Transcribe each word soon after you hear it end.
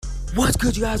What's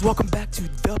good, you guys? Welcome back to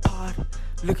The Pod.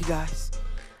 Look, you guys.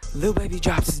 Lil Baby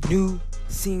drops his new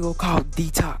single called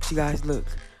Detox. You guys, look.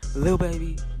 Lil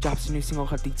Baby drops a new single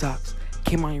called Detox.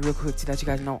 Came on here real quick to let you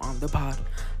guys know on The Pod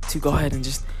to go ahead and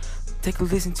just take a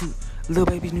listen to Lil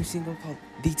Baby's new single called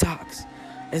Detox.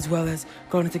 As well as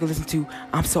go ahead and take a listen to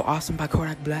I'm So Awesome by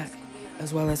Kodak Black.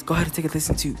 As well as go ahead and take a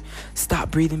listen to Stop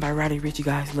Breathing by Roddy Ricch. You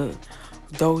guys, look.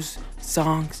 Those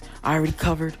songs I already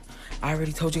covered. I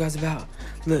already told you guys about.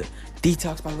 Look,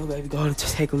 Detox by Lil Baby. Go ahead and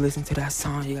just take a listen to that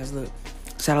song. You guys, look.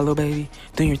 Shout out Lil Baby.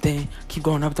 Doing your thing. Keep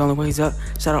going up. The only way's up.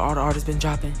 Shout out all the artists been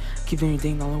dropping. Keep doing your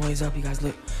thing. The only way's up. You guys,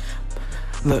 look.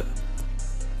 Look.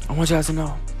 I want you guys to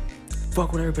know.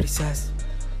 Fuck what everybody says.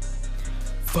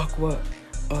 Fuck what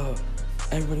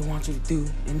everybody wants you to do.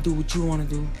 And do what you want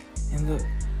to do. And look.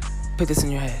 Put this in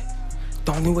your head.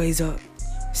 The only way's up.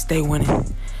 Stay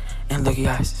winning. And look, you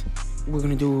guys. We're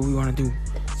going to do what we want to do.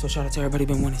 So shout out to everybody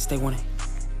been winning. Stay winning.